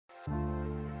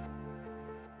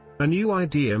A new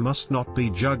idea must not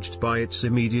be judged by its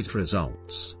immediate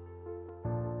results.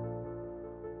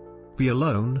 Be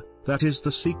alone, that is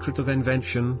the secret of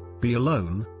invention. Be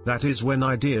alone, that is when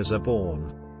ideas are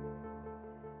born.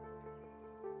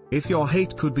 If your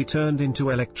hate could be turned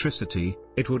into electricity,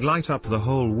 it would light up the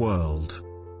whole world.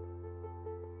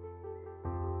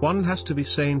 One has to be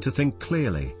sane to think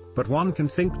clearly, but one can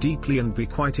think deeply and be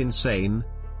quite insane.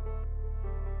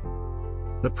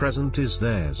 The present is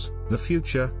theirs, the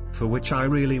future, for which I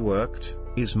really worked,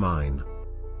 is mine.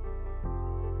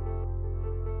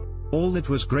 All that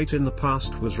was great in the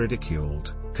past was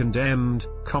ridiculed, condemned,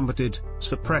 combated,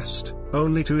 suppressed,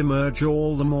 only to emerge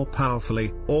all the more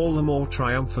powerfully, all the more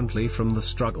triumphantly from the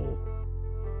struggle.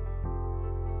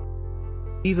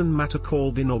 Even matter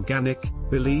called inorganic,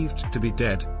 believed to be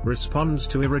dead, responds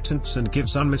to irritants and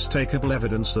gives unmistakable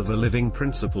evidence of a living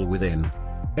principle within.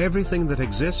 Everything that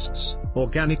exists,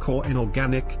 organic or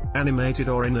inorganic, animated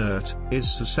or inert,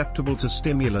 is susceptible to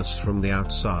stimulus from the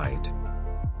outside.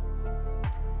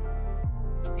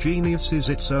 Genius is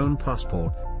its own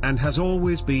passport, and has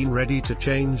always been ready to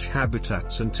change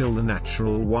habitats until the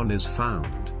natural one is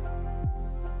found.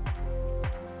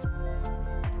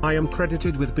 I am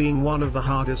credited with being one of the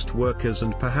hardest workers,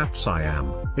 and perhaps I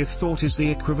am, if thought is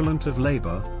the equivalent of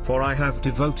labor, for I have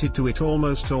devoted to it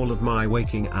almost all of my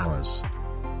waking hours.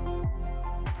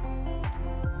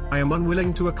 I am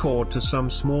unwilling to accord to some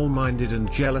small-minded and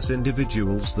jealous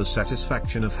individuals the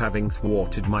satisfaction of having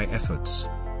thwarted my efforts.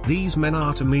 These men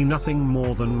are to me nothing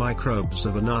more than microbes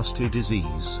of a nasty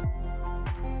disease.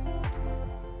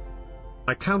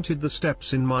 I counted the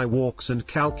steps in my walks and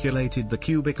calculated the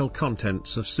cubical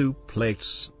contents of soup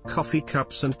plates, coffee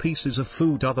cups and pieces of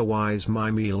food, otherwise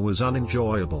my meal was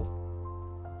unenjoyable.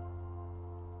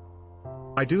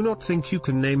 I do not think you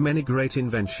can name many great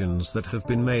inventions that have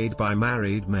been made by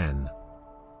married men.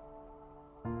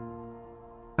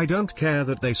 I don't care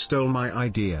that they stole my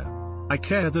idea. I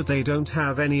care that they don't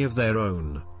have any of their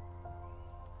own.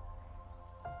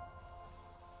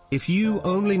 If you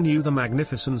only knew the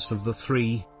magnificence of the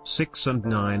 3, 6 and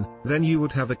 9, then you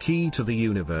would have a key to the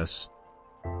universe.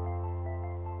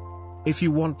 If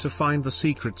you want to find the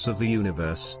secrets of the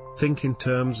universe, think in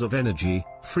terms of energy,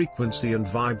 frequency and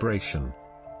vibration.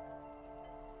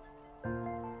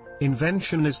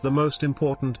 Invention is the most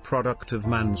important product of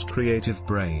man's creative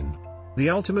brain. The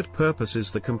ultimate purpose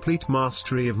is the complete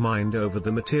mastery of mind over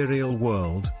the material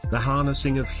world, the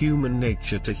harnessing of human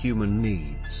nature to human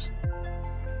needs.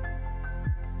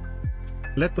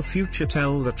 Let the future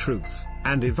tell the truth,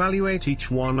 and evaluate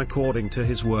each one according to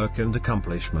his work and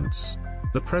accomplishments.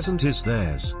 The present is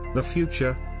theirs, the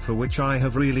future, for which I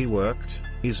have really worked,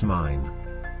 is mine.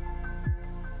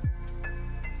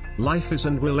 Life is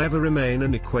and will ever remain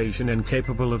an equation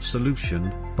incapable of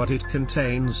solution, but it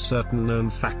contains certain known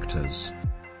factors.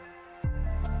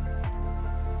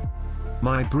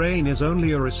 My brain is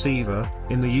only a receiver.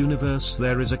 In the universe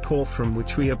there is a core from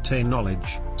which we obtain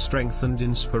knowledge, strength and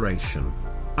inspiration.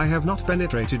 I have not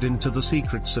penetrated into the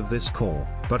secrets of this core,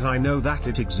 but I know that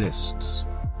it exists.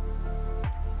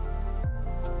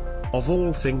 Of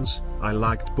all things, I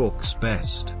liked books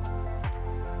best.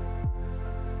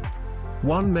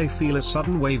 One may feel a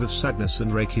sudden wave of sadness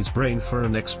and rake his brain for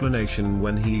an explanation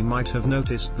when he might have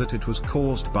noticed that it was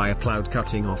caused by a cloud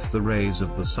cutting off the rays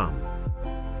of the sun.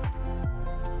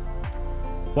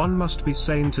 One must be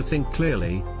sane to think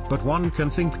clearly, but one can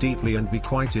think deeply and be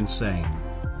quite insane.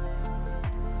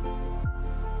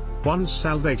 One's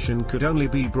salvation could only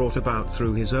be brought about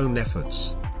through his own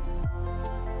efforts.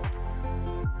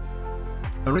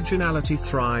 Originality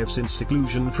thrives in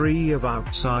seclusion, free of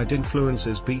outside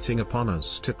influences beating upon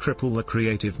us to cripple the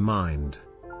creative mind.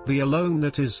 Be alone,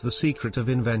 that is the secret of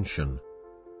invention.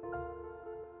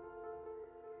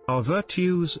 Our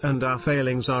virtues and our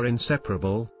failings are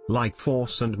inseparable, like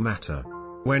force and matter.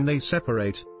 When they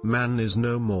separate, man is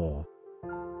no more.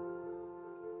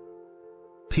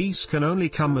 Peace can only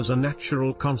come as a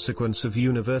natural consequence of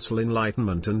universal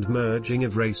enlightenment and merging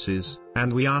of races,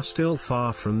 and we are still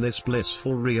far from this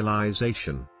blissful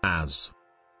realization. As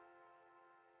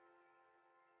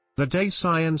the day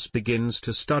science begins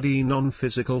to study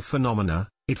non-physical phenomena,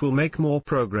 it will make more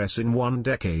progress in 1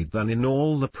 decade than in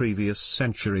all the previous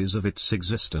centuries of its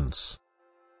existence.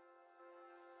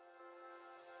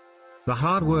 The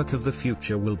hard work of the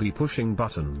future will be pushing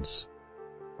buttons.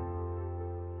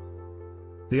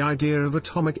 The idea of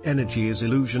atomic energy is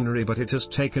illusionary, but it has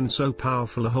taken so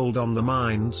powerful a hold on the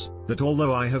minds, that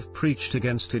although I have preached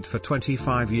against it for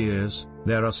 25 years,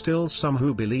 there are still some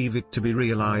who believe it to be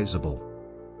realizable.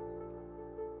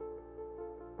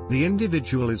 The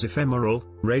individual is ephemeral,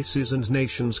 races and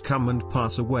nations come and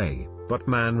pass away, but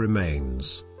man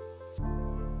remains.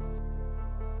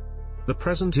 The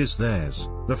present is theirs,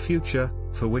 the future,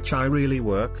 for which I really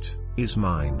worked, is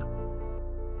mine.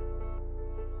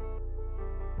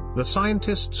 The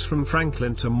scientists from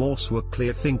Franklin to Morse were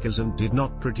clear thinkers and did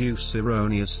not produce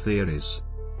erroneous theories.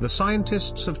 The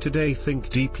scientists of today think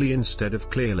deeply instead of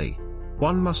clearly.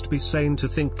 One must be sane to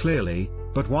think clearly,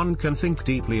 but one can think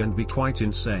deeply and be quite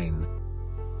insane.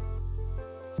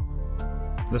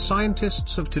 The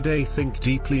scientists of today think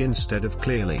deeply instead of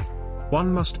clearly.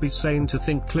 One must be sane to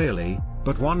think clearly,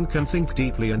 but one can think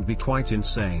deeply and be quite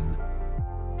insane.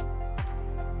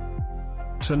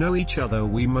 To know each other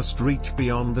we must reach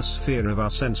beyond the sphere of our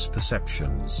sense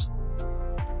perceptions.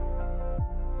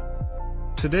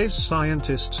 Today's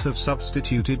scientists have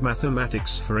substituted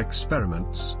mathematics for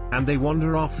experiments, and they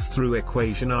wander off through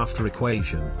equation after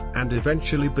equation, and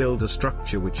eventually build a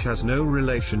structure which has no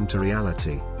relation to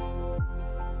reality.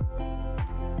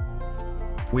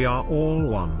 We are all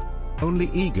one. Only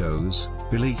egos,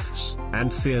 beliefs,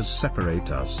 and fears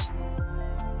separate us.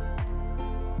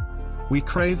 We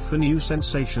crave for new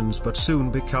sensations but soon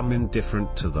become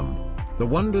indifferent to them. The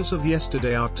wonders of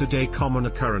yesterday are today common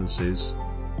occurrences.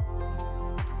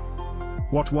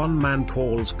 What one man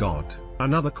calls God,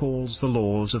 another calls the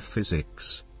laws of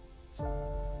physics.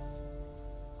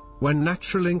 When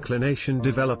natural inclination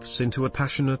develops into a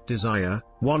passionate desire,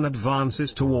 one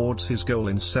advances towards his goal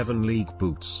in 7-league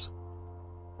boots.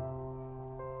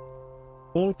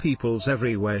 All peoples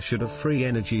everywhere should have free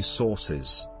energy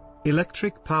sources.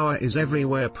 Electric power is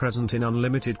everywhere present in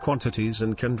unlimited quantities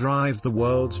and can drive the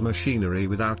world's machinery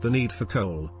without the need for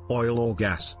coal, oil or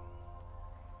gas.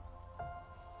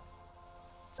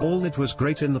 All that was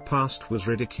great in the past was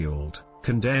ridiculed,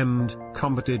 condemned,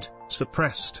 combated,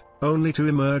 suppressed, only to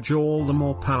emerge all the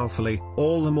more powerfully,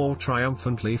 all the more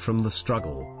triumphantly from the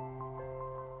struggle.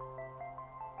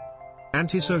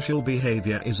 Antisocial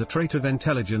behavior is a trait of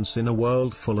intelligence in a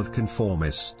world full of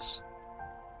conformists.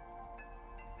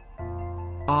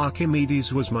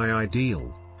 Archimedes was my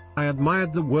ideal. I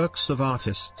admired the works of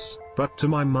artists, but to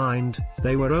my mind,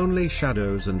 they were only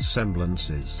shadows and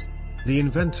semblances. The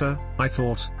inventor, I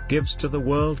thought, gives to the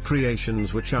world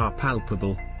creations which are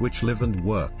palpable, which live and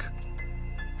work.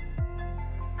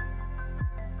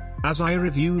 As I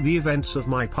review the events of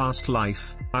my past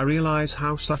life, I realize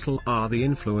how subtle are the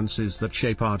influences that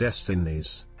shape our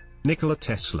destinies. Nikola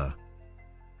Tesla.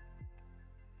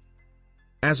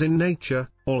 As in nature,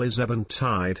 all is ebb and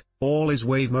tide, all is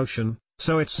wave motion,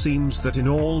 so it seems that in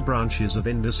all branches of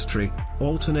industry,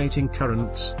 alternating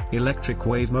currents, electric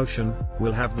wave motion,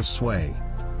 will have the sway.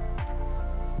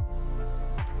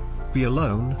 Be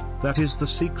alone, that is the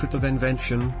secret of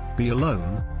invention, be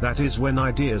alone, that is when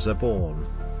ideas are born.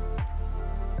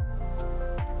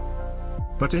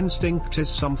 But instinct is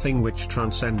something which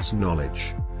transcends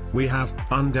knowledge. We have,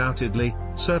 undoubtedly,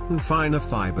 certain finer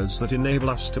fibers that enable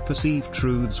us to perceive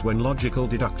truths when logical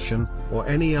deduction, or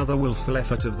any other willful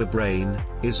effort of the brain,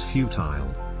 is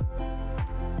futile.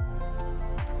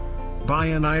 By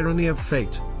an irony of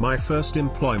fate, my first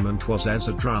employment was as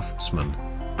a draftsman.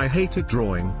 I hated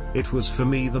drawing, it was for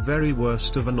me the very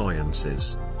worst of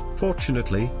annoyances.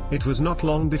 Fortunately, it was not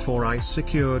long before I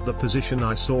secured the position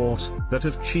I sought, that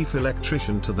of chief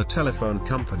electrician to the telephone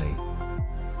company.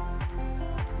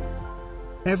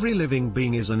 Every living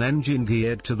being is an engine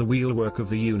geared to the wheelwork of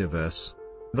the universe.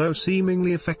 Though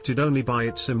seemingly affected only by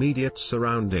its immediate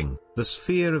surrounding, the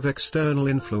sphere of external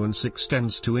influence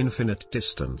extends to infinite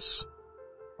distance.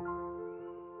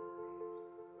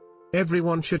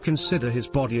 Everyone should consider his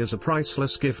body as a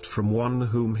priceless gift from one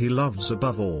whom he loves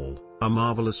above all, a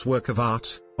marvelous work of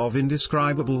art, of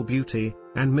indescribable beauty,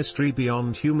 and mystery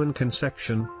beyond human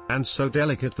conception, and so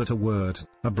delicate that a word,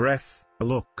 a breath, a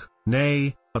look,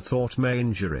 nay, a thought may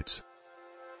injure it.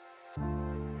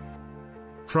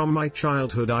 From my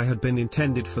childhood I had been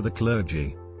intended for the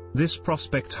clergy. This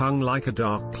prospect hung like a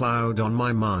dark cloud on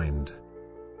my mind.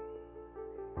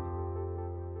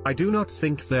 I do not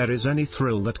think there is any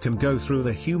thrill that can go through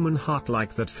the human heart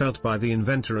like that felt by the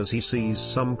inventor as he sees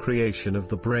some creation of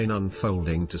the brain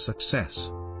unfolding to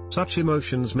success. Such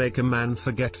emotions make a man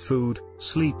forget food,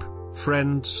 sleep,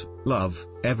 friends, love,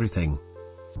 everything.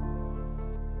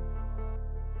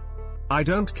 I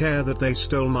don't care that they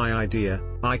stole my idea,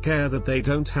 I care that they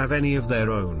don't have any of their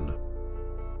own.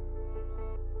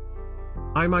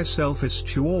 I myself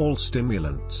eschew all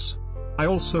stimulants. I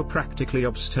also practically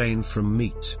abstain from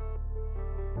meat.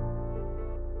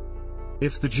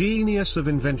 If the genius of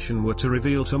invention were to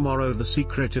reveal tomorrow the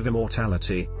secret of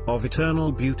immortality, of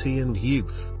eternal beauty and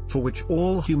youth, for which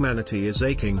all humanity is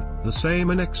aching, the same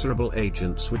inexorable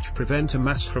agents which prevent a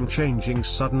mass from changing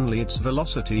suddenly its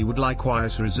velocity would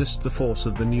likewise resist the force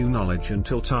of the new knowledge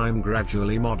until time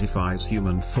gradually modifies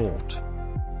human thought.